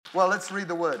Well, let's read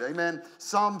the word. Amen.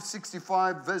 Psalm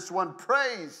 65, verse 1.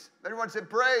 Praise. Everyone say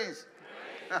praise.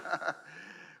 Praise.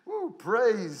 Woo,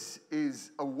 praise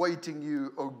is awaiting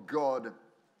you, O God,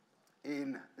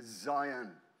 in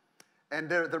Zion. And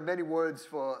there are many words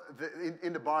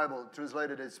in the Bible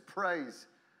translated as praise.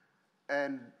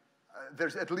 And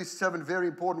there's at least 7 very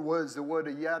important words. The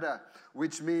word yada,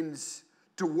 which means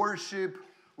to worship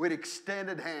with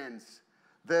extended hands.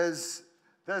 There's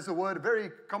a word very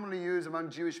commonly used among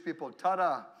Jewish people,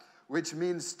 tada, which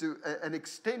means an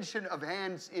extension of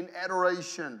hands in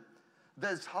adoration.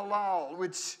 There's halal,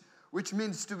 which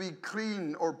means to be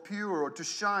clean or pure or to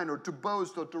shine or to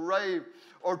boast or to rave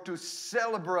or to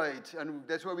celebrate. And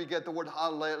that's where we get the word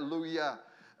hallelujah.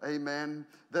 Amen.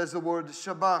 There's the word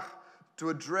shabach, to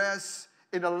address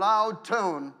in a loud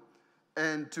tone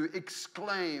and to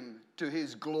exclaim to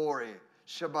his glory.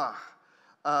 Shabach.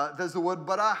 There's the word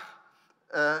barach,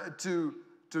 to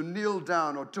kneel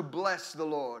down or to bless the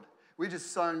Lord. We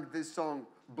just sang this song,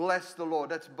 Bless the Lord.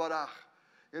 That's barach.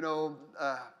 You know,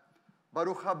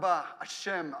 Baruch haba,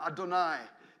 Hashem, Adonai.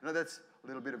 You know, that's a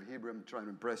little bit of Hebrew. I'm trying to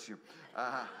impress you.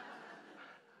 That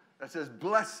says,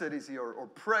 blessed is he, or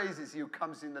praise is he who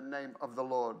comes in the name of the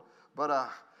Lord.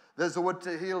 Barach. There's the word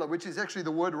tehillah, which is actually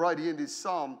the word right here in this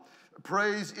psalm.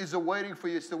 Praise is awaiting for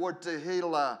you. It's the word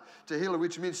tehillah. Tehillah,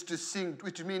 which means to sing,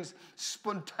 which means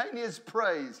spontaneous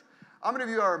praise. How many of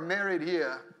you are married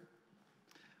here?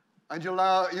 And you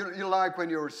like when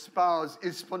your spouse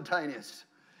is spontaneous?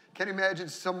 Can you imagine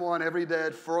someone every day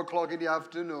at 4 o'clock in the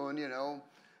afternoon,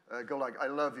 go like, I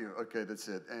love you. Okay, that's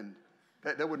it. And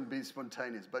that wouldn't be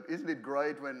spontaneous. But isn't it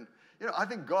great when, I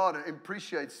think God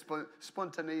appreciates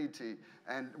spontaneity.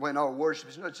 And when our worship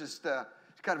is not just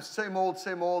kind of same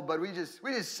old, but we just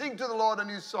sing to the Lord a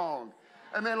new song.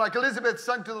 Amen. Like Elizabeth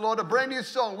sang to the Lord a brand new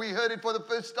song. We heard it for the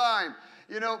first time.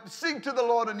 Sing to the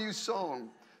Lord a new song.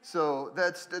 So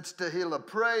that's tehillah.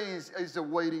 Praise is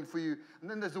awaiting for you. And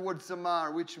then there's the word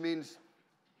zamar, which means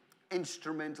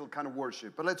instrumental kind of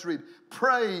worship. But let's read.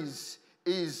 Praise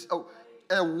is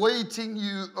awaiting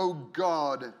you, O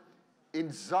God,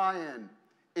 in Zion,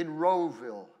 in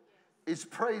Rowville. Is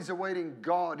praise awaiting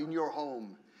God in your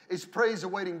home? Is praise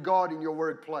awaiting God in your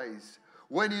workplace?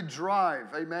 When you drive,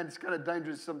 amen, it's kind of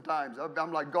dangerous sometimes.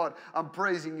 I'm like, God, I'm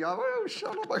praising you. Oh,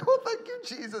 shut up. Like, oh, thank you,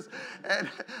 Jesus. And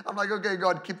I'm like, okay,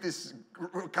 God, keep this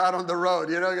car on the road,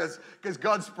 because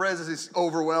God's presence is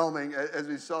overwhelming, as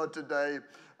we saw today.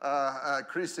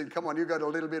 Kristen, come on, you got a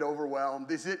little bit overwhelmed.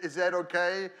 Is that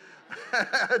okay?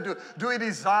 do we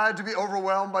desire to be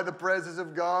overwhelmed by the presence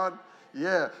of God?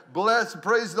 Yeah.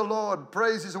 Praise the Lord.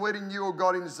 Praise is awaiting you, O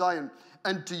God, in Zion.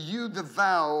 And to you the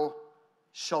vow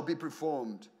shall be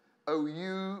performed, O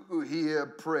you who hear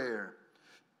prayer.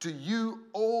 To you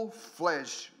all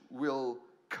flesh will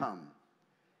come.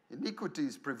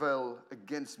 Iniquities prevail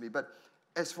against me, but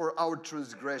as for our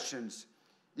transgressions,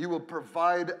 you will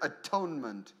provide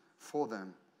atonement for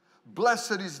them.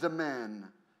 Blessed is the man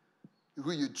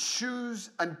who you choose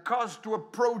and cause to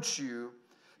approach you,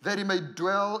 that he may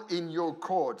dwell in your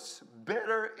courts.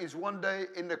 Better is one day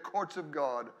in the courts of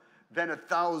God than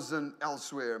 1,000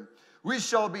 elsewhere. We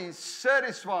shall be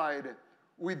satisfied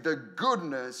with the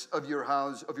goodness of your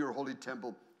house, of your holy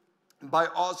temple. By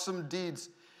awesome deeds.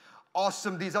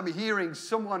 I'm hearing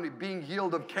someone being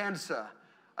healed of cancer.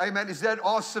 Amen. Is that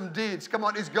awesome deeds? Come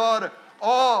on, is God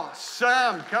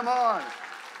awesome? Come on.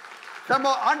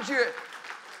 Aren't you?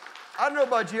 I don't know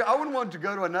about you. I wouldn't want to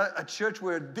go to a church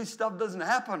where this stuff doesn't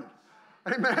happen.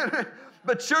 Amen.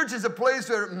 But church is a place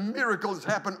where miracles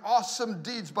happen. Awesome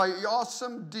deeds. By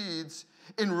awesome deeds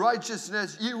in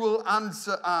righteousness, you will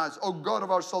answer us, O God of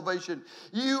our salvation.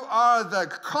 You are the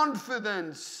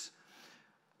confidence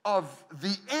of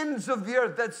the ends of the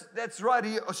earth. That's right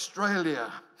here,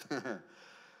 Australia.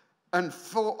 And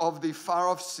full of the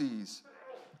far-off seas.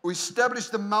 Who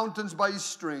established the mountains by his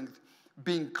strength,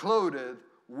 being clothed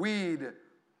with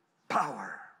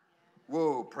power.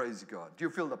 Whoa, praise God. Do you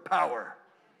feel the power?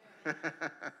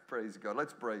 Praise God.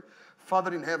 Let's pray.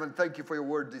 Father in heaven, thank you for your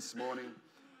word this morning.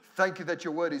 Thank you that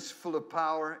your word is full of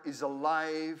power, is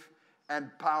alive and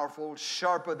powerful,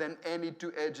 sharper than any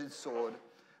two-edged sword.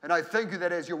 And I thank you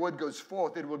that as your word goes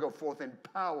forth, it will go forth in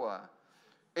power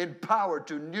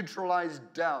to neutralize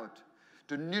doubt,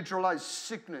 to neutralize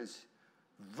sickness,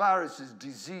 viruses,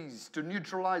 disease, to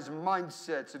neutralize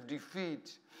mindsets of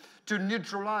defeat, to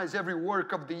neutralize every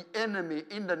work of the enemy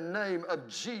in the name of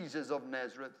Jesus of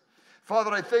Nazareth.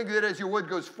 Father, I thank you that as your word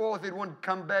goes forth, it won't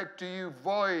come back to you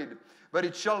void, but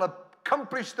it shall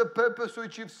accomplish the purpose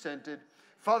which you've sent it.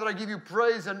 Father, I give you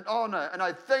praise and honor, and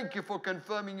I thank you for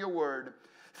confirming your word.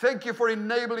 Thank you for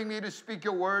enabling me to speak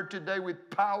your word today with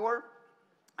power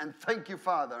And thank you,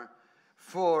 Father,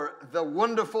 for the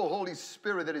wonderful Holy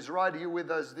Spirit that is right here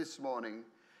with us this morning.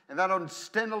 And I don't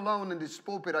stand alone in this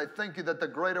pulpit. I thank you that the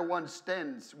greater one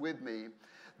stands with me.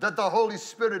 That the Holy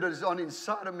Spirit is on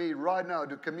inside of me right now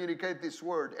to communicate this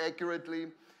word accurately,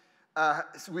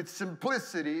 with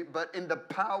simplicity, but in the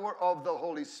power of the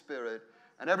Holy Spirit.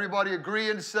 And everybody agree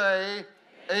and say,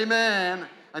 Amen.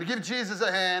 And give Jesus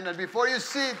a hand. And before you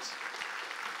sit,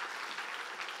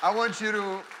 I want you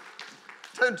to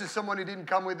turn to someone you didn't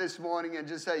come with this morning and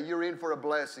just say, you're in for a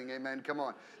blessing. Amen. Come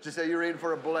on. Just say, you're in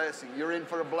for a blessing. You're in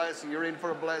for a blessing. You're in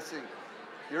for a blessing.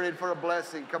 You're in for a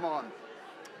blessing. Come on.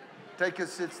 Take your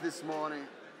seats this morning.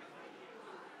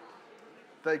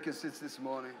 Take your seats this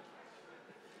morning.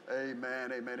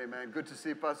 Amen, amen, amen. Good to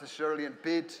see Pastor Shirley and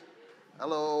Pete.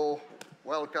 Hello.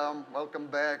 Welcome. Welcome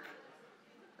back.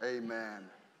 Amen.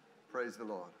 Praise the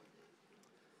Lord.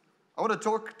 I want to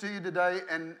talk to you today,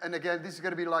 and again, this is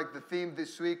going to be like the theme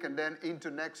this week and then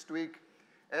into next week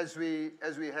as we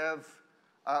have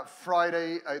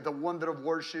Friday, the wonder of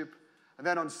worship, and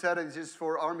then on Saturday just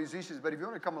for our musicians. But if you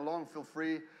want to come along, feel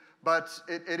free. But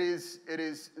it is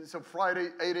so Friday,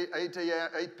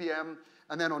 8 p.m.,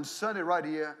 and then on Sunday right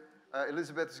here,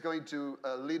 Elizabeth is going to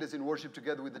lead us in worship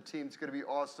together with the team. It's going to be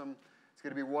awesome. It's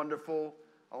going to be wonderful.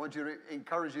 I want to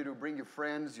encourage you to bring your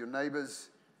friends, your neighbors,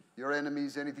 your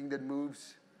enemies, anything that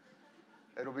moves.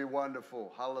 It'll be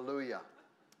wonderful. Hallelujah.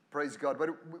 Praise God. But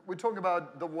we're talking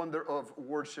about the wonder of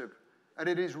worship. And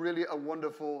it is really a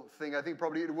wonderful thing. I think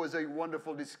probably it was a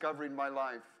wonderful discovery in my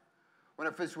life. When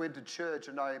I first went to church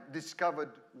and I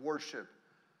discovered worship.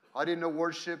 I didn't know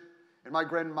worship. And my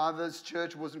grandmother's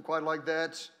church wasn't quite like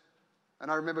that.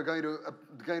 And I remember going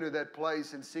to that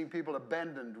place and seeing people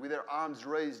abandoned with their arms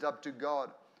raised up to God.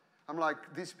 I'm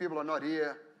like, these people are not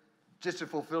here just to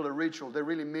fulfill a ritual. They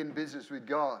really mean business with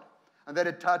God. And that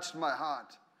had touched my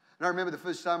heart. And I remember the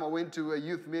first time I went to a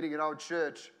youth meeting in our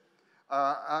church.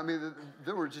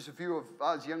 There were just a few of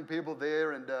us young people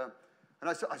there. And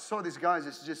I saw these guys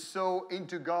just so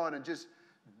into God and just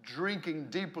drinking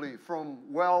deeply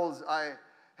from wells I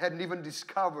hadn't even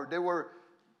discovered. They were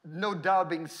no doubt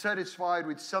being satisfied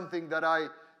with something that I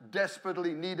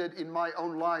desperately needed in my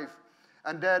own life.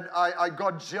 And then I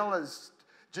got jealous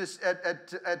just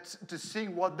to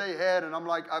seeing what they had, and I'm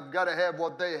like, I've got to have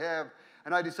what they have,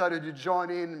 and I decided to join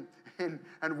in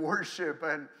and worship,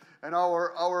 and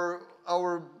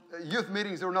our youth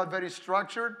meetings were not very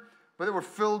structured, but they were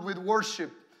filled with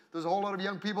worship. There's a whole lot of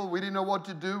young people. We didn't know what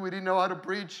to do. We didn't know how to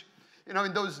preach. You know,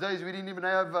 in those days, we didn't even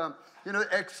have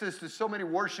access to so many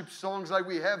worship songs like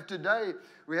we have today.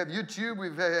 We have YouTube, we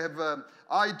have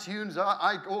iTunes,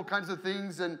 all kinds of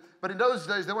things, but in those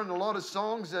days there weren't a lot of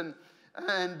songs,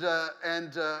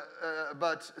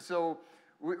 but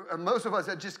most of us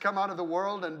had just come out of the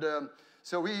world, and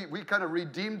so we kind of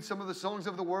redeemed some of the songs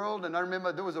of the world. And I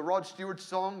remember there was a Rod Stewart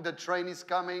song, "The Train is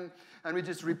Coming," and we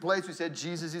just replaced. We said,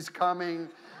 "Jesus is coming,"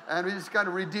 and we just kind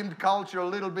of redeemed culture a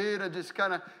little bit, and just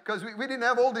kind of because we didn't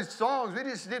have all these songs, we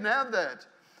just didn't have that.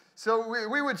 So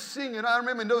we would sing, and I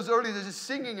remember in those early days just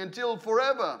singing until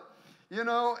forever,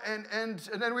 and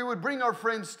then we would bring our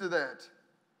friends to that.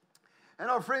 And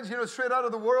our friends, straight out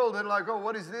of the world, they're like, "Oh,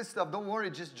 what is this stuff? Don't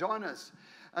worry, just join us."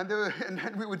 And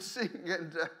then we would sing,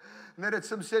 and then at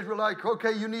some stage we're like,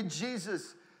 "Okay, you need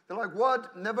Jesus." They're like,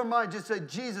 "What? Never mind, just say,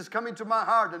 'Jesus, come into my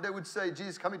heart.'" And they would say,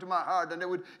 "Jesus, come into my heart." And they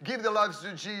would give their lives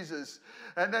to Jesus.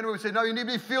 And then we would say, "No, you need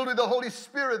to be filled with the Holy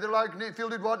Spirit." They're like,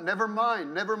 "Filled with what?" "Never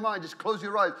mind, just close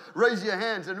your eyes, raise your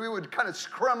hands." And we would kind of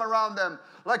scrum around them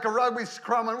like a rugby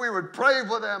scrum, and we would pray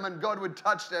for them, and God would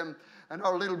touch them. And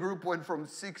our little group went from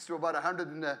 6 to about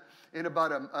 100 in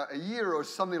about a year or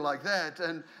something like that.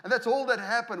 And that's all that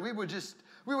happened. We were just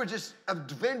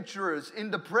adventurers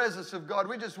in the presence of God.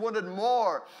 We just wanted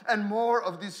more and more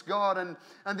of this God. And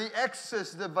the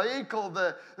access, the vehicle,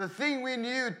 the thing we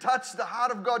knew touched the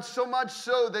heart of God so much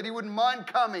so that He wouldn't mind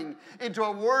coming into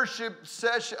a worship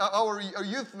session, our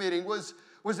youth meeting, was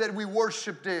that we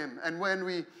worshiped Him. And when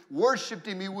we worshiped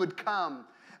Him, He would come.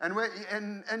 And we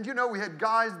had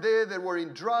guys there that were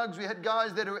in drugs. We had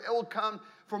guys that were all come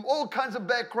from all kinds of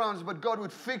backgrounds, but God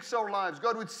would fix our lives.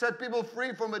 God would set people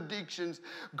free from addictions.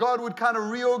 God would kind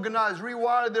of reorganize,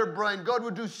 rewire their brain. God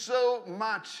would do so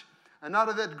much. And out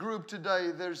of that group today,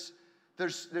 there's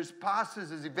pastors,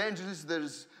 there's evangelists,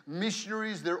 there's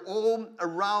missionaries. They're all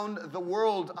around the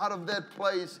world. Out of that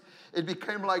place, it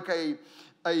became like a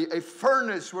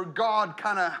furnace where God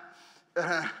kind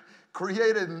of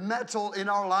created metal in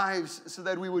our lives so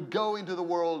that we would go into the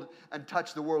world and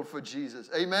touch the world for Jesus.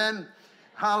 Amen?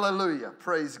 Hallelujah.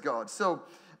 Praise God. So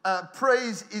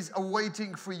praise is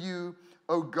awaiting for you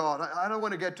oh God. I don't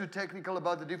want to get too technical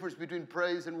about the difference between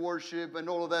praise and worship and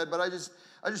all of that, but I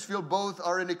just feel both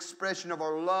are an expression of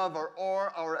our love, our awe,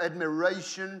 our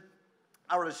admiration,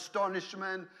 our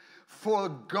astonishment for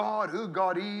God, who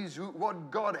God is,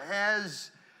 what God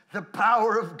has, the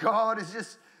power of God.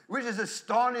 We're just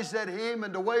astonished at Him,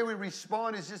 and the way we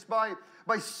respond is just by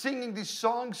singing these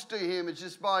songs to Him. It's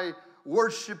just by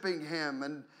worshiping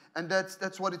Him, and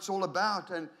that's what it's all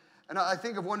about. And I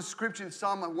think of one scripture in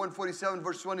Psalm 147,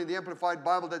 verse 1 in the Amplified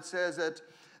Bible that says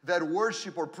that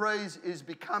worship or praise is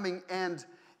becoming and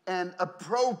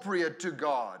appropriate to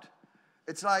God.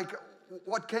 It's like,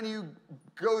 what can you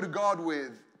go to God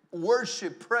with?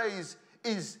 Worship, praise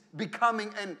is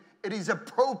becoming and it is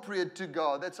appropriate to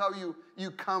God. That's how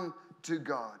you come to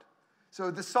God.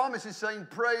 So the psalmist is saying,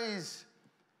 praise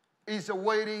is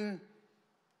awaiting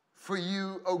for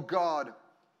you, O God,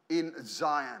 in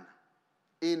Zion.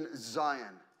 In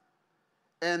Zion.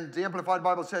 And the Amplified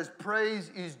Bible says,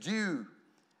 praise is due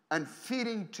and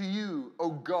fitting to you, O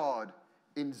God,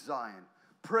 in Zion.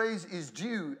 Praise is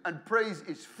due and praise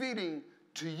is fitting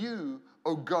to you,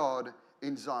 O God,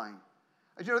 in Zion.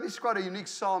 And you know, this is quite a unique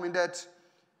psalm in that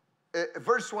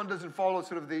verse 1 doesn't follow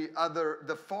sort of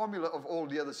the formula of all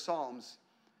the other psalms.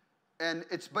 And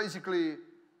it's basically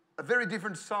a very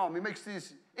different psalm. He makes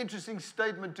this interesting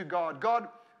statement to God. God,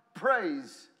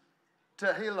 praise,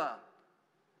 Tehillah,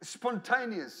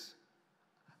 spontaneous,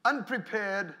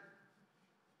 unprepared,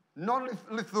 not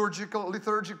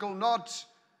liturgical, not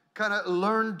kind of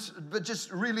learned, but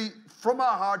just really from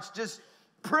our hearts, just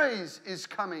praise is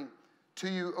coming to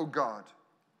you, O God.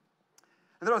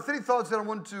 And there are three thoughts that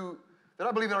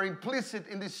I believe are implicit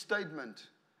in this statement.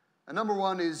 And number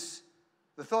one is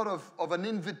the thought of an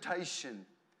invitation.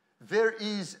 There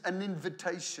is an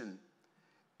invitation.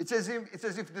 It's as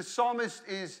if the psalmist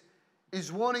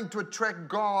is wanting to attract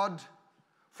God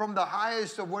from the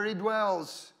highest of where He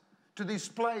dwells to this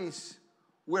place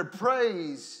where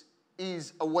praise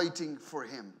is awaiting for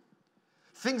Him.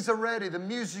 Things are ready. The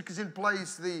music is in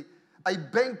place. A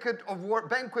banquet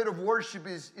of worship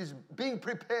is being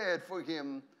prepared for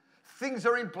Him. Things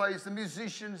are in place. The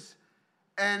musicians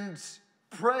and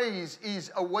praise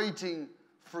is awaiting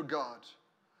for God.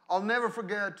 I'll never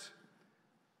forget,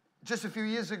 just a few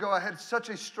years ago, I had such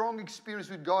a strong experience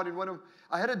with God.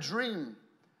 I had a dream.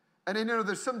 And you know,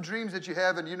 there's some dreams that you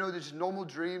have, and you know, there's normal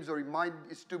dreams, or your mind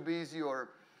is too busy, or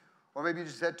maybe you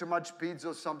just had too much pizza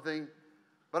or something.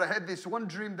 But I had this one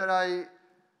dream that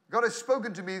God has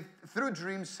spoken to me through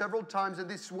dreams several times, and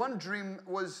this one dream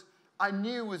I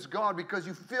knew was God because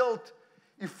you felt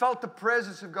the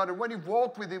presence of God. And when you've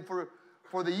walked with Him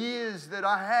for the years that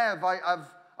I have,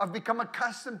 I've become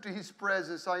accustomed to His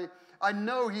presence. I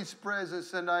know His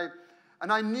presence, and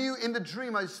I knew in the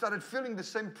dream I started feeling the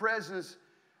same presence.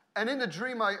 And in the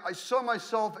dream I saw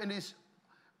myself in this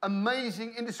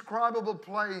amazing, indescribable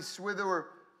place where there were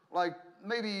like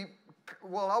maybe,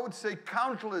 I would say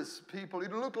countless people.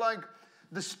 It looked like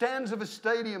the stands of a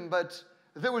stadium, but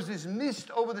there was this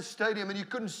mist over the stadium and you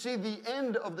couldn't see the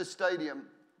end of the stadium.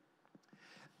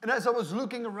 And as I was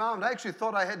looking around, I actually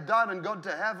thought I had died and gone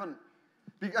to heaven.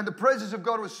 And the presence of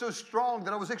God was so strong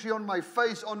that I was actually on my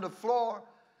face on the floor.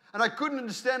 And I couldn't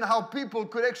understand how people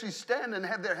could actually stand and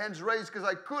have their hands raised because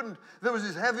I couldn't. There was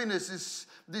this heaviness,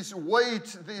 this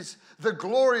weight, the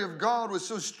glory of God was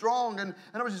so strong. And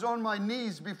I was just on my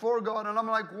knees before God. And I'm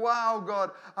like, wow,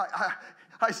 God.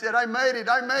 I said, I made it.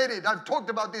 I've talked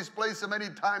about this place so many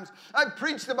times. I've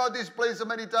preached about this place so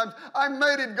many times. I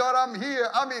made it, God. I'm here.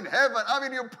 I'm in heaven. I'm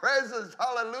in your presence.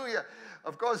 Hallelujah.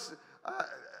 Of course,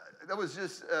 that was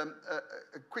just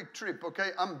a quick trip, okay?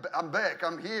 I'm back.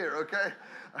 I'm here, okay?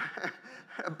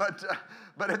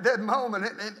 But at that moment,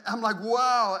 I'm like,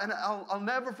 wow. And I'll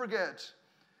never forget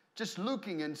just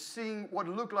looking and seeing what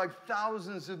looked like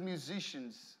thousands of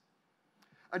musicians.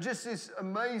 And just this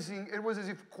amazing, it was as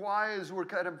if choirs were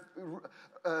kind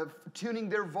of tuning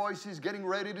their voices, getting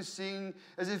ready to sing,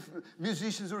 as if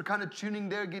musicians were kind of tuning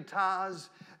their guitars.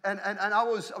 And I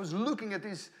was looking at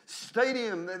this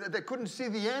stadium that they couldn't see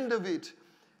the end of it.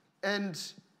 And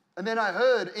then I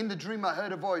heard, in the dream, I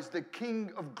heard a voice, the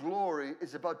King of Glory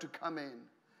is about to come in.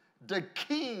 The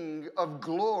King of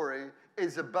Glory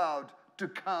is about to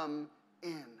come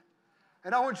in.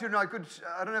 And I want you to know,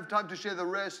 I don't have time to share the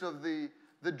rest of the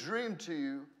dream to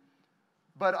you,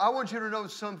 but I want you to know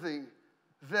something,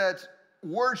 that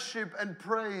worship and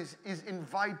praise is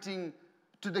inviting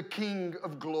to the King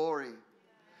of Glory.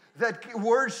 That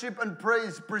worship and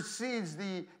praise precedes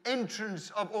the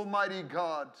entrance of Almighty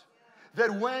God.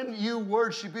 That when you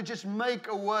worship, you just make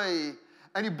a way,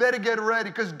 and you better get ready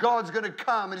because God's going to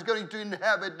come and He's going to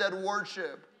inhabit that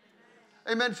worship.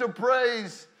 Amen. So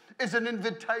praise is an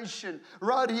invitation.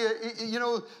 Right here,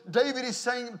 David is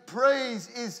saying praise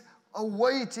is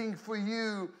awaiting for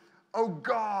you, oh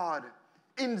God,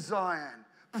 in Zion.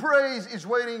 Praise is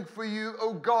waiting for you,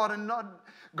 oh God, and not,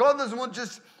 God doesn't want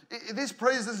just, this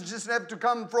praise doesn't just have to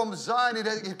come from Zion.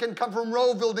 It can come from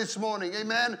Rowville this morning.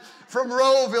 Amen. From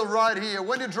Rowville right here.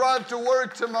 When you drive to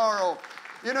work tomorrow,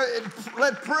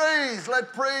 let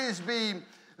praise be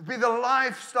the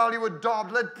lifestyle you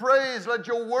adopt. Let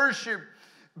your worship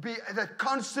be that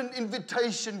constant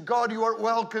invitation. God, you are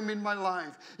welcome in my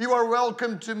life. You are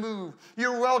welcome to move.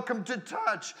 You're welcome to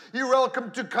touch. You're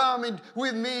welcome to come in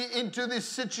with me into this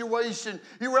situation.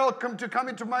 You're welcome to come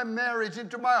into my marriage,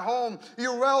 into my home.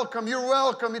 You're welcome. You're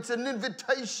welcome. It's an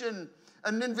invitation.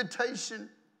 An invitation.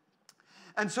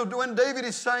 And so when David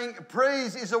is saying,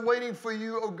 praise is awaiting for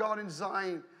you, oh God, in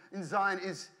Zion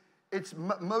it's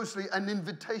mostly an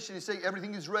invitation. He's saying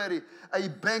everything is ready. A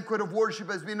banquet of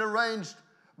worship has been arranged,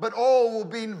 but all will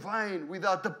be in vain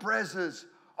without the presence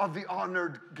of the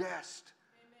honored guest.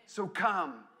 Amen. So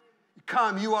come,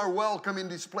 you are welcome in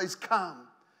this place, come.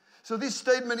 So this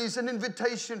statement is an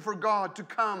invitation for God to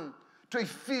come to a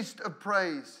feast of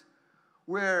praise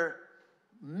where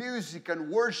music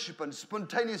and worship and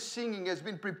spontaneous singing has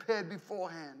been prepared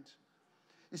beforehand.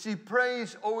 You see,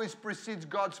 praise always precedes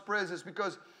God's presence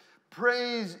because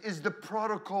praise is the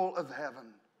protocol of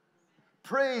heaven.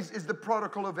 Praise is the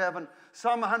protocol of heaven.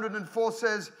 Psalm 104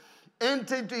 says,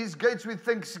 enter into his gates with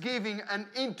thanksgiving and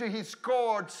into his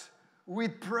courts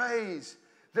with praise.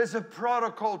 There's a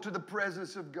protocol to the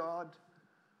presence of God.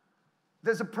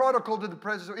 There's a protocol to the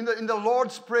presence. In the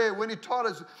Lord's Prayer, when he taught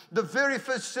us, the very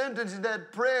first sentence in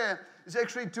that prayer is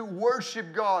actually to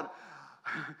worship God.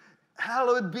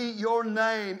 Hallowed be your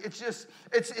name.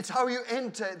 It's how you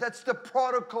enter. That's the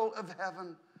protocol of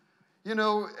heaven.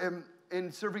 In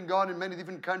serving God in many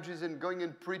different countries and going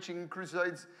and preaching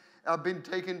crusades, I've been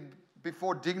taken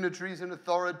before dignitaries and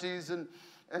authorities and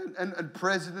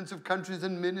presidents of countries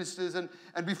and ministers, and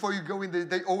before you go in,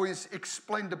 they always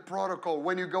explain the protocol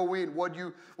when you go in, what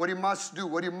you must do,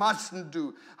 what you mustn't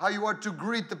do, how you are to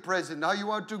greet the president, how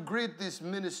you are to greet this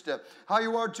minister, how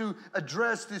you are to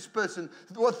address this person,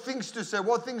 what things to say,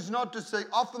 what things not to say.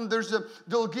 Often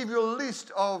they'll give you a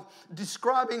list of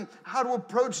describing how to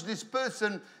approach this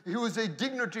person who is a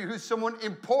dignitary, who's someone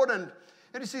important.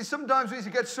 And you see, sometimes we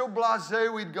get so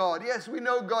blasé with God. Yes, we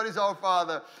know God is our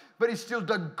Father, but He's still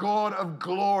the God of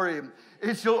glory.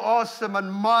 He's still awesome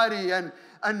and mighty and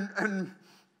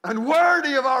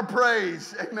worthy of our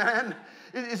praise. Amen.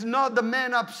 It's not the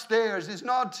man upstairs. It's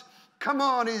not, come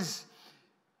on, is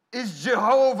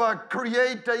Jehovah,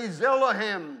 Creator, is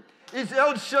Elohim, is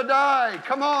El Shaddai.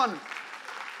 Come on.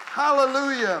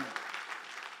 Hallelujah.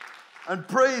 And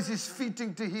praise is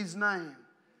fitting to His name.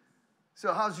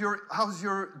 So how's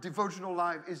your devotional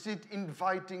life? Is it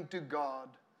inviting to God?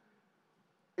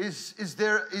 Is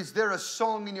there a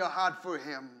song in your heart for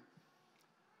Him?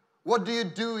 What do you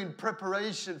do in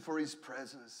preparation for His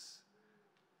presence?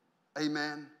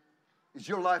 Amen. Is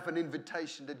your life an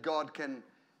invitation that God can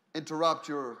interrupt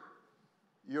your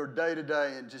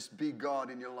day-to-day and just be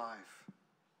God in your life?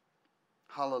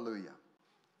 Hallelujah.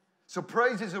 So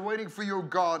praise is awaiting for your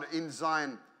God in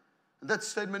Zion. That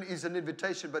statement is an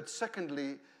invitation, but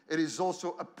secondly, it is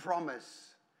also a promise.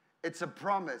 It's a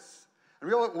promise.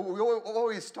 And we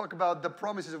always talk about the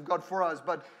promises of God for us,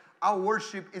 but our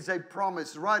worship is a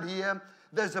promise. Right here,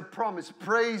 there's a promise.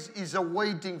 Praise is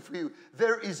awaiting for you.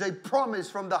 There is a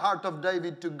promise from the heart of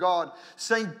David to God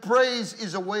saying praise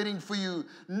is awaiting for you.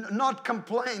 Not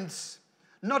complaints,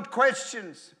 not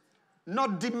questions,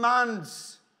 not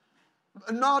demands,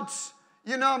 not...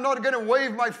 I'm not going to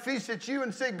wave my fist at you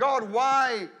and say, God,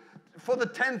 why for the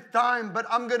 10th time? But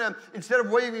I'm going to, instead of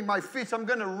waving my fist, I'm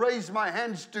going to raise my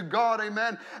hands to God,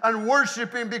 amen, and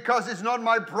worship Him because it's not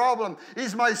my problem.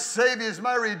 He's my Savior, He's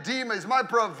my Redeemer, He's my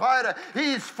provider.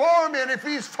 He is for me, and if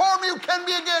He's for me, who can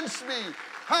be against me?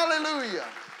 Hallelujah.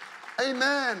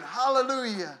 Amen.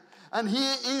 Hallelujah. And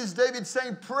here is David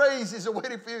saying, praise is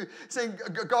awaiting for you. Saying,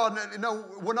 God, no,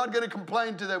 we're not going to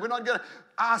complain today. We're not going to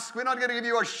ask. We're not going to give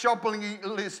you a shopping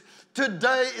list.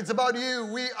 Today, it's about you.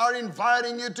 We are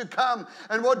inviting you to come.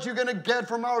 And what you're going to get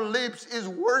from our lips is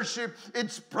worship,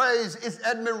 it's praise, it's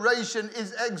admiration,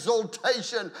 it's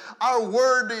exaltation. Our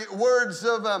words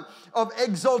of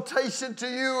exaltation to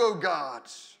you, oh God.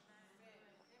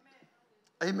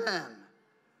 Amen.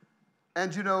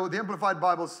 And the Amplified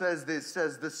Bible says this,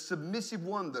 says the submissive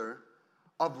wonder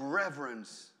of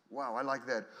reverence. Wow, I like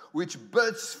that. Which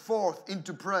bursts forth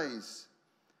into praise.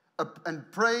 And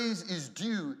praise is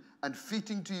due and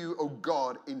fitting to you, O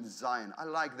God, in Zion. I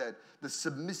like that. The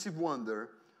submissive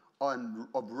wonder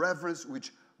of reverence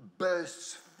which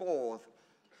bursts forth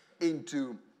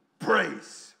into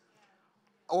praise.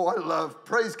 Oh, I love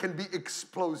praise can be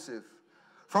explosive.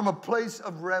 From a place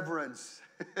of reverence,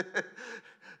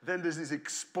 then there's this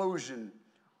explosion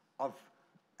of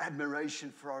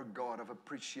admiration for our God, of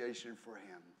appreciation for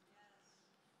Him.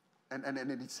 And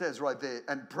it says right there,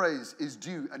 and praise is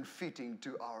due and fitting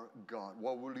to our God.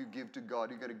 What will you give to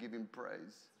God? You're going to give Him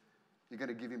praise. You're going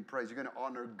to give Him praise. You're going to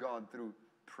honor God through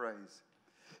praise.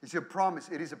 It's a promise.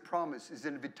 It is a promise. It's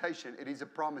an invitation. It is a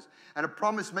promise. And a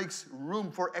promise makes room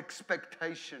for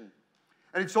expectation.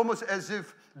 And it's almost as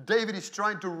if David is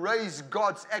trying to raise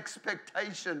God's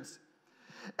expectations.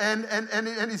 And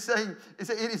he's saying,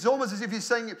 it's almost as if he's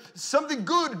saying, something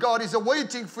good, God, is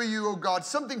awaiting for you, oh God.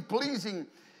 Something pleasing.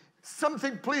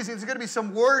 Something pleasing. There's going to be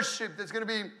some worship. There's going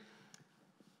to be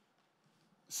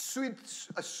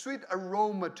a sweet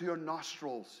aroma to your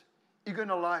nostrils. You're going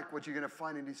to like what you're going to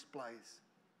find in this place.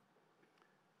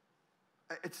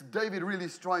 It's David really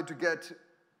is trying to get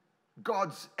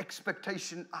God's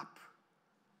expectation up.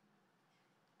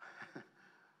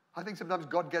 I think sometimes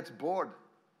God gets bored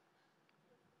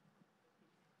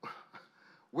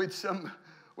with some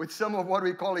of what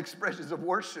we call expressions of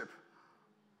worship.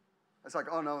 It's like,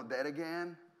 oh no, that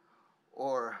again?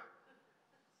 Or,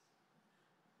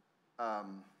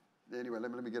 anyway,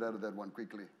 let me get out of that one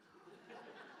quickly.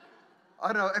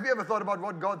 I don't know, have you ever thought about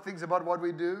what God thinks about what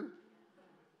we do?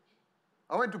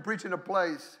 I went to preach in a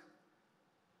place,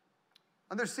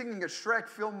 and they're singing a Shrek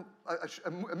film,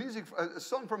 a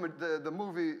song from the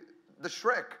movie, The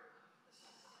Shrek.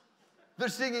 They're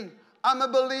singing, I'm a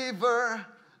believer.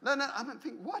 No, I'm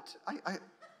thinking, what?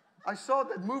 I saw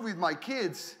that movie with my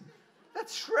kids.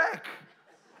 That's Shrek.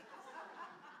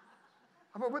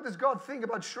 I mean, what does God think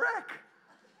about Shrek?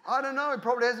 I don't know. He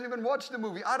probably hasn't even watched the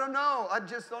movie. I don't know. I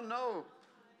just don't know.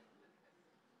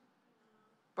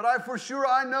 But for sure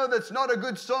I know that's not a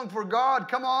good song for God.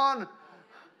 Come on.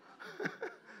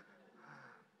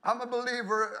 I'm a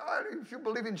believer. If you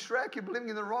believe in Shrek, you're believing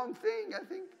in the wrong thing, I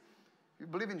think. If you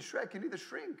believe in Shrek, you need to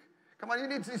shrink. Come on, you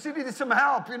need some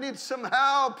help. You need some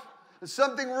help. There's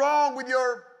something wrong with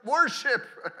your worship.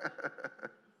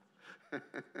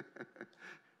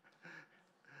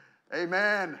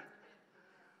 Amen.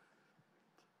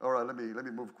 All right, let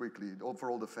me move quickly.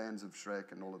 For all the fans of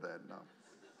Shrek and all of that now.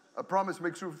 A promise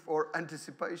makes room for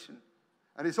anticipation.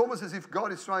 And it's almost as if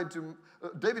David is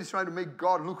trying to make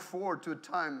God look forward to a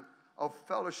time of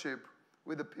fellowship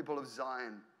with the people of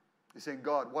Zion. He's saying,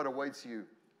 God, what awaits you?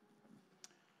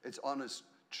 It's honest,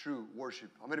 true worship.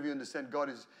 How many of you understand God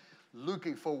is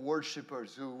looking for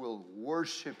worshipers who will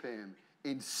worship Him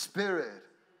in spirit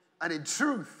and in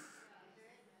truth?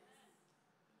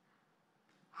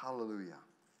 Hallelujah.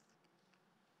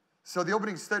 So the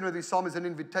opening statement of this psalm is an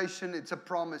invitation, it's a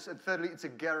promise, and thirdly, it's a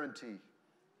guarantee.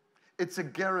 It's a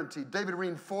guarantee. David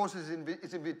reinforces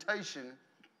his invitation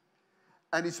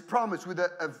and his promise with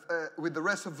the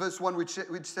rest of verse 1,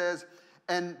 which says,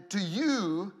 and to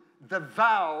you the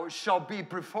vow shall be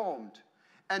performed.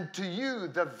 And to you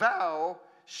the vow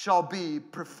shall be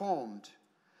performed.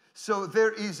 So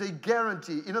there is a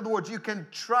guarantee. In other words, you can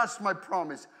trust my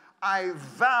promise. I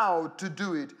vow to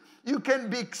do it. You can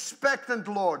be expectant,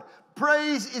 Lord.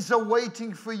 Praise is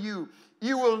awaiting for you.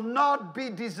 You will not be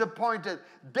disappointed.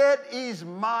 That is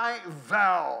my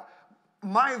vow.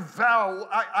 My vow,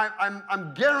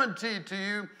 I'm guaranteed to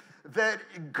you that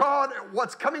God,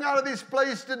 what's coming out of this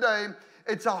place today,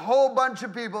 it's a whole bunch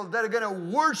of people that are going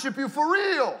to worship you for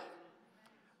real.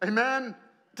 Amen?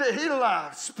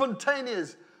 Tehillah,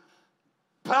 spontaneous,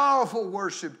 powerful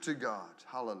worship to God.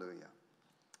 Hallelujah.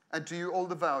 And to you all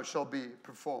the vows shall be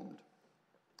performed.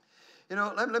 You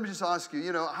know, let me just ask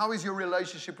you, how is your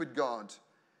relationship with God?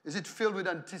 Is it filled with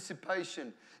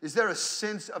anticipation? Is there a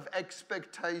sense of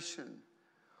expectation?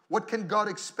 What can God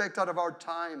expect out of our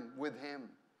time with Him?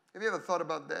 Have you ever thought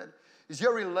about that? Is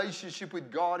your relationship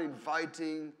with God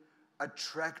inviting,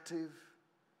 attractive?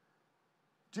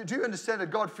 Do you understand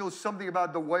that God feels something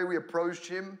about the way we approach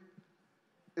Him?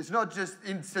 It's not just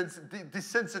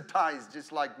desensitized,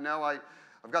 just like, now I've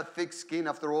got thick skin,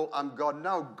 after all, I'm God.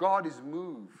 No, God is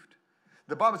moved.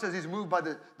 The Bible says He's moved by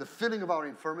the filling of our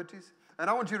infirmities. And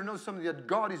I want you to know something, that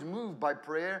God is moved by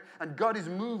prayer and God is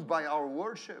moved by our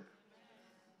worship.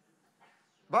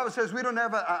 The Bible says we don't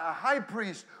have a high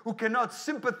priest who cannot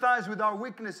sympathize with our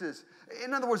weaknesses.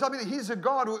 In other words, He's a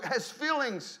God who has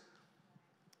feelings.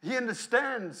 He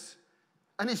understands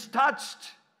and He's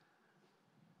touched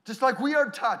just like we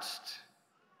are touched.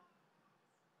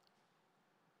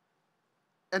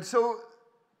 And so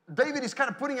David is kind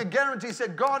of putting a guarantee. He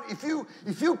said, God, if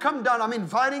you come down, I'm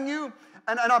inviting you.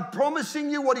 and I'm promising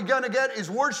you what you're going to get is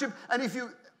worship. And if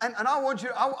you, and I want you,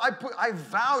 I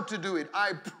vow to do it.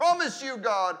 I promise you,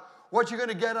 God, what you're going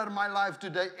to get out of my life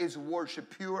today is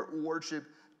worship, pure worship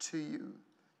to you.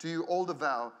 To you all the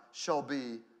vow shall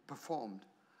be performed.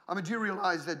 I mean, do you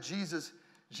realize that Jesus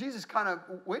kind of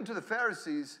went to the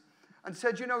Pharisees and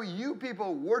said, you know, you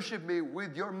people worship me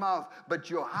with your mouth, but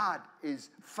your heart is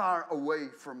far away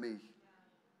from me.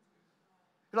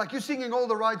 Like you're singing all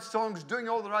the right songs, doing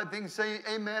all the right things, saying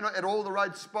amen at all the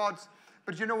right spots.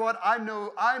 But you know what? I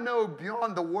know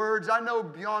beyond the words. I know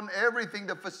beyond everything,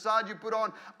 the facade you put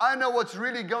on. I know what's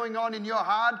really going on in your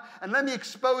heart. And let me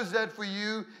expose that for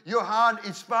you. Your heart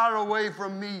is far away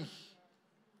from me.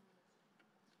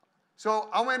 So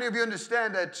how many of you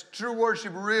understand that true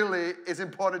worship really is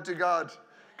important to God?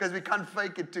 Because we can't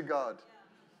fake it to God.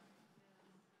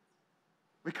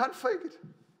 We can't fake it.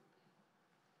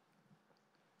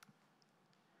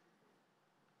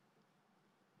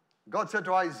 God said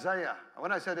to Isaiah,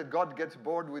 when I said that God gets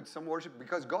bored with some worship,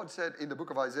 because God said in the book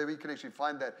of Isaiah, we can actually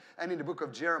find that, and in the book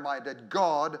of Jeremiah, that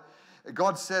God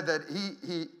said that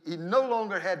he no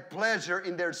longer had pleasure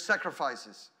in their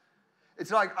sacrifices. It's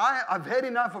like, I've had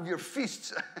enough of your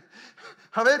feasts.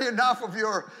 I've had enough of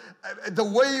the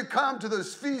way you come to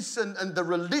those feasts and the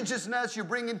religiousness you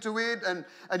bring into it. And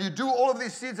you do all of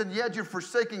these things, and yet you're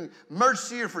forsaking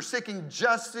mercy, you're forsaking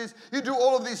justice. You do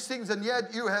all of these things, and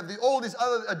yet you have all these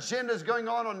other agendas going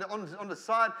on the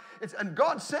side. And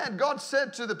God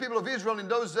said to the people of Israel in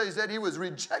those days that he was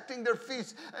rejecting their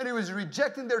feasts and he was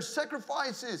rejecting their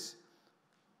sacrifices.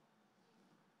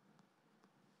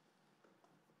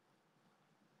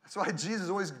 That's why Jesus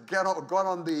always got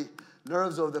on the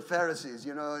nerves of the Pharisees.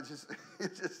 You know,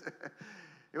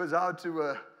 it was out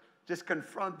to just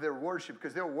confront their worship,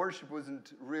 because their worship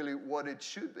wasn't really what it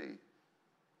should be.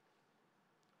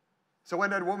 So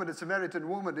when that woman, the Samaritan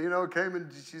woman, you know, came and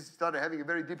she started having a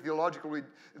very deep theological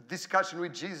discussion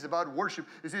with Jesus about worship.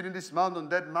 Is it in this mountain,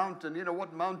 that mountain? You know,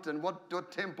 what mountain, what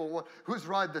temple, who's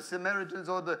right, the Samaritans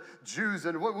or the Jews?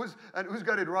 And who's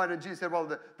got it right? And Jesus said, well,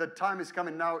 the time is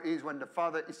coming now is when the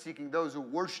Father is seeking those who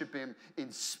worship him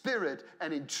in spirit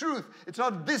and in truth. It's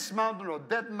not this mountain or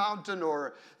that mountain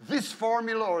or this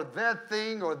formula or that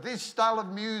thing or this style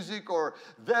of music or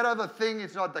that other thing.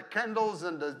 It's not the candles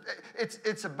and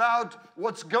it's about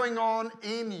what's going on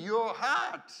in your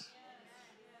heart.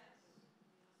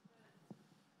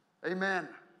 Amen.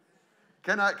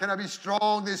 Can I be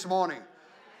strong this morning?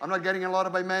 I'm not getting a lot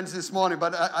of amens this morning,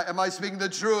 but am I speaking the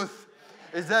truth?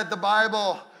 Is that the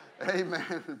Bible?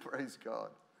 Amen. Praise God.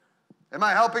 Am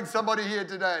I helping somebody here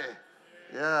today?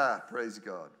 Yeah, praise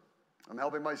God. I'm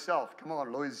helping myself. Come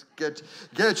on, Luis, get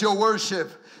your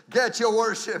worship. Get your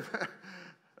worship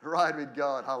right with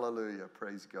God. Hallelujah.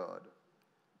 Praise God.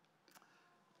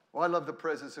 Oh, I love the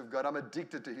presence of God. I'm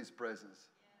addicted to his presence.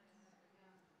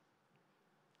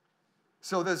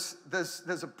 So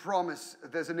there's a promise,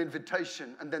 there's an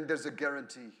invitation, and then there's a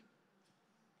guarantee.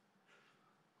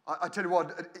 I tell you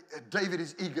what, David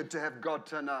is eager to have God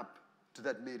turn up to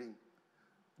that meeting.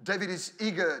 David is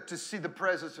eager to see the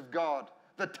presence of God,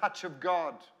 the touch of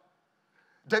God.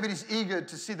 David is eager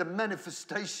to see the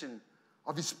manifestation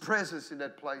of his presence in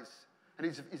that place. And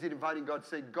he's inviting God,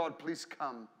 saying, God, please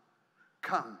come.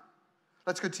 Come.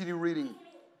 Let's continue reading.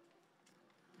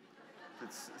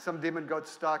 Some demon got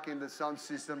stuck in the sound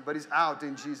system, but he's out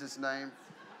in Jesus' name.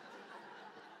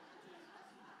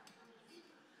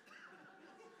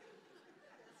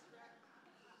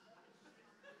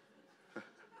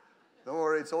 Don't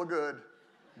worry, it's all good.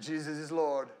 Jesus is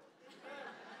Lord.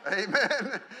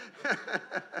 Amen.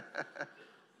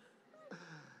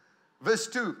 Verse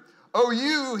 2. Oh,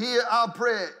 you hear our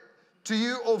prayer. To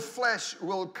you all flesh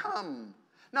will come.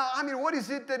 Now, I mean, what is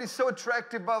it that is so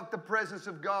attractive about the presence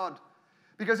of God?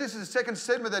 Because this is the second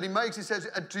statement that he makes. He says,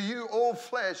 and to you all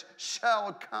flesh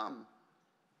shall come.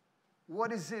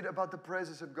 What is it about the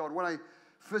presence of God? When I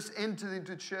first entered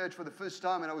into church for the first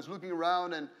time and I was looking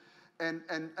around and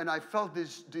I felt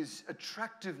this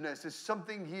attractiveness. There's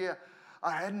something here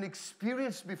I hadn't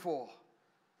experienced before.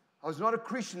 I was not a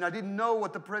Christian. I didn't know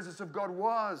what the presence of God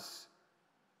was.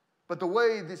 But the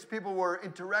way these people were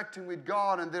interacting with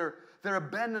God and their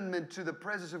abandonment to the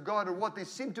presence of God and what they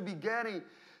seemed to be getting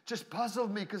just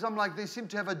puzzled me, because I'm like, they seem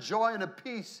to have a joy and a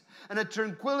peace and a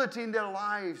tranquility in their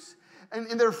lives and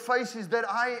in their faces that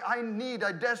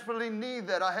I desperately need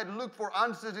that. I had looked for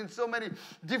answers in so many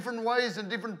different ways and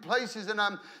different places, and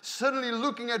I'm suddenly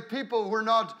looking at people who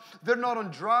they're not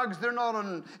on drugs, they're not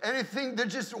on anything, they're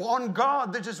just on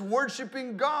God, they're just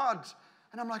worshiping God.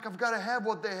 And I'm like, I've got to have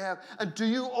what they have. And to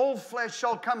you all flesh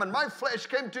shall come. And my flesh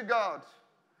came to God.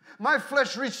 My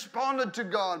flesh responded to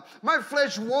God. My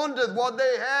flesh wanted what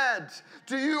they had.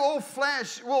 To you, all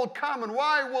flesh will come. And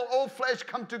why will all flesh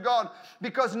come to God?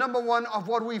 Because number one, of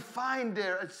what we find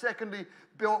there. And secondly,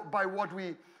 by what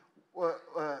we,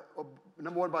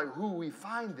 number one, by who we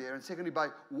find there. And secondly, by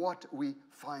what we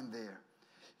find there.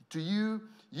 To you,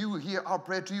 you hear our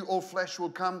prayer. To you, all flesh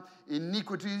will come.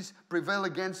 Iniquities prevail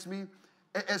against me.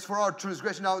 As for our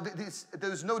transgression, now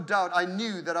there's no doubt. I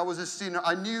knew that I was a sinner.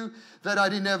 I knew that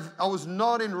I was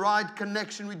not in right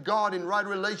connection with God, in right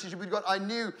relationship with God. I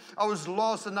knew I was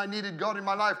lost and I needed God in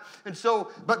my life. And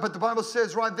so, but the Bible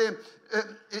says right there,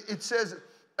 it says,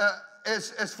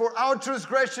 as for our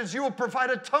transgressions, you will provide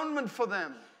atonement for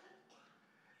them.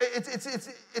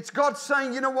 It's God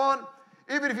saying, you know what?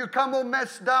 Even if you come all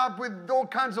messed up with all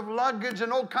kinds of luggage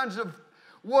and all kinds of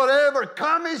whatever,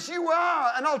 come as you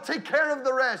are, and I'll take care of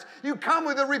the rest. You come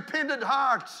with a repentant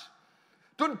heart.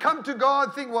 Don't come to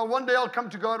God, think, well, one day I'll come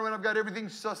to God when I've got everything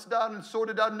sussed out and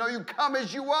sorted out. No, you come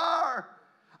as you are.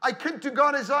 I came to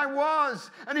God as I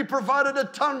was, and He provided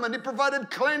atonement. He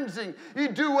provided cleansing. He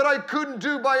did what I couldn't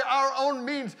do by our own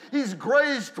means. His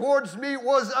grace towards me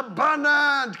was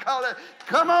abundant.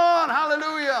 Come on,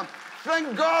 hallelujah.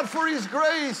 Thank God for His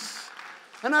grace.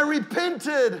 And I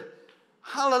repented.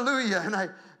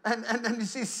 Hallelujah. And you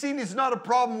see, sin is not a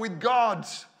problem with God.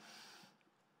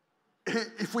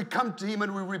 If we come to Him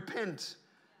and we repent,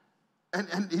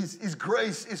 and His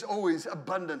grace is always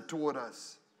abundant toward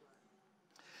us.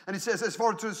 And He says, as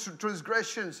far as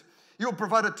transgressions, You'll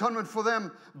provide atonement for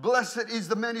them. Blessed is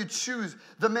the man you choose,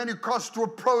 the man you cause to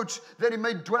approach, that he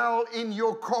may dwell in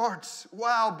your courts.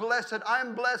 Wow, blessed. I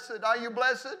am blessed. Are you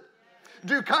blessed?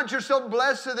 Do you count yourself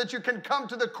blessed that you can come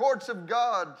to the courts of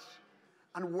God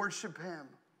and worship Him?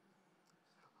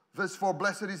 Verse 4,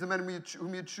 blessed is the man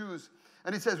whom you choose.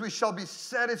 And it says, we shall be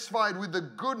satisfied with the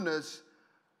goodness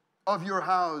of your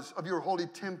house, of your holy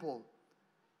temple.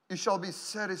 You shall be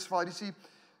satisfied. You see,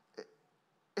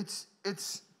 it's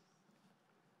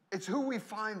who we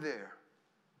find there.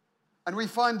 And we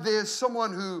find there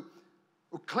someone who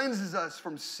cleanses us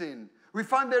from sin. We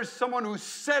find there's someone who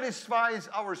satisfies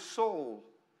our soul.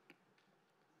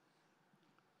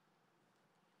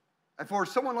 And for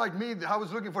someone like me, I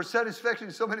was looking for satisfaction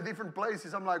in so many different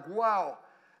places. I'm like, wow,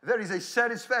 there is a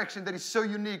satisfaction that is so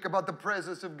unique about the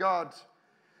presence of God.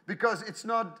 Because it's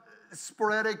not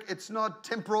sporadic, it's not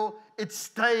temporal, it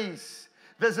stays.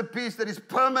 There's a peace that is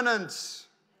permanent.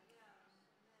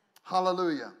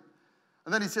 Hallelujah.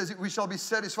 And then he says, we shall be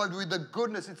satisfied with the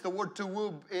goodness. It's the word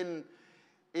tuwub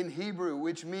in Hebrew,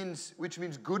 which means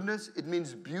goodness. It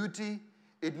means beauty.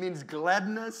 It means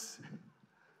gladness.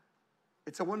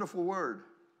 It's a wonderful word.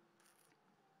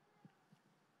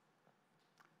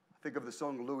 I think of the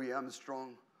song Louis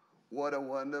Armstrong, What a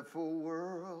Wonderful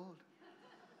World.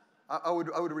 I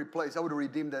would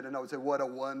redeem that, and I would say, what a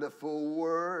wonderful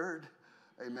word.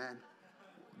 Amen.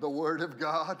 The word of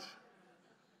God.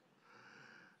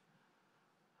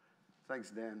 Thanks,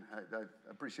 Dan. I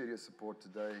appreciate your support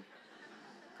today.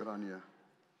 Good on you.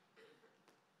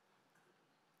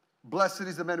 Blessed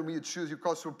is the man whom you choose, you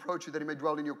cause to approach you, that he may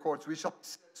dwell in your courts. We shall be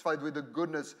satisfied with the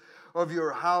goodness of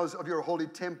your house, of your holy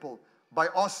temple. By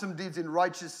awesome deeds in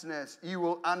righteousness, you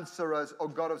will answer us, O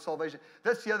God of salvation.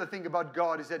 That's the other thing about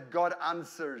God, is that God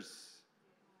answers.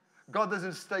 God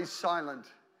doesn't stay silent.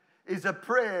 He's a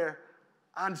prayer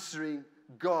answering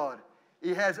God.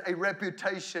 He has a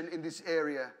reputation in this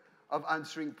area of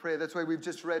answering prayer. That's why we've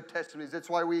just read testimonies. That's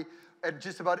why we, at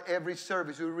just about every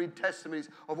service, we read testimonies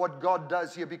of what God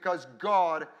does here, because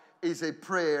God is a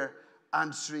prayer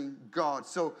answering God.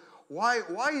 So why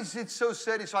is it so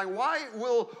satisfying? Why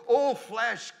will all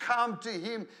flesh come to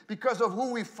Him? Because of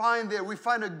who we find there. We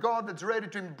find a God that's ready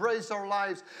to embrace our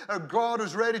lives, a God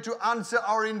who's ready to answer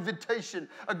our invitation,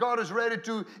 a God who's ready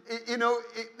to,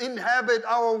 inhabit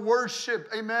our worship.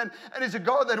 Amen. And it's a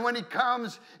God that when He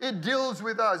comes, He deals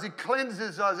with us, He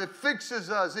cleanses us, He fixes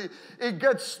us, He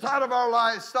gets stuff out of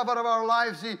our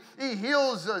lives. He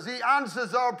heals us, He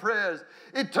answers our prayers.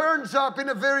 It turns up in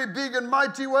a very big and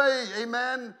mighty way.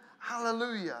 Amen.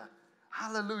 Hallelujah.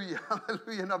 Hallelujah.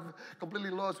 Hallelujah. And I've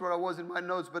completely lost where I was in my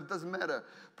notes, but it doesn't matter.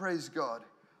 Praise God.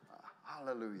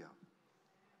 Hallelujah.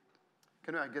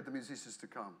 Can I get the musicians to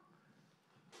come?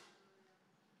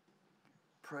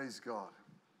 Praise God.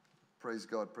 Praise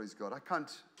God. Praise God.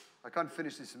 I can't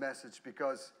finish this message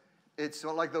because it's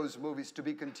not like those movies, to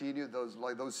be continued,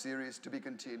 those series, to be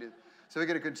continued. So we're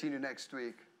going to continue next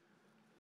week.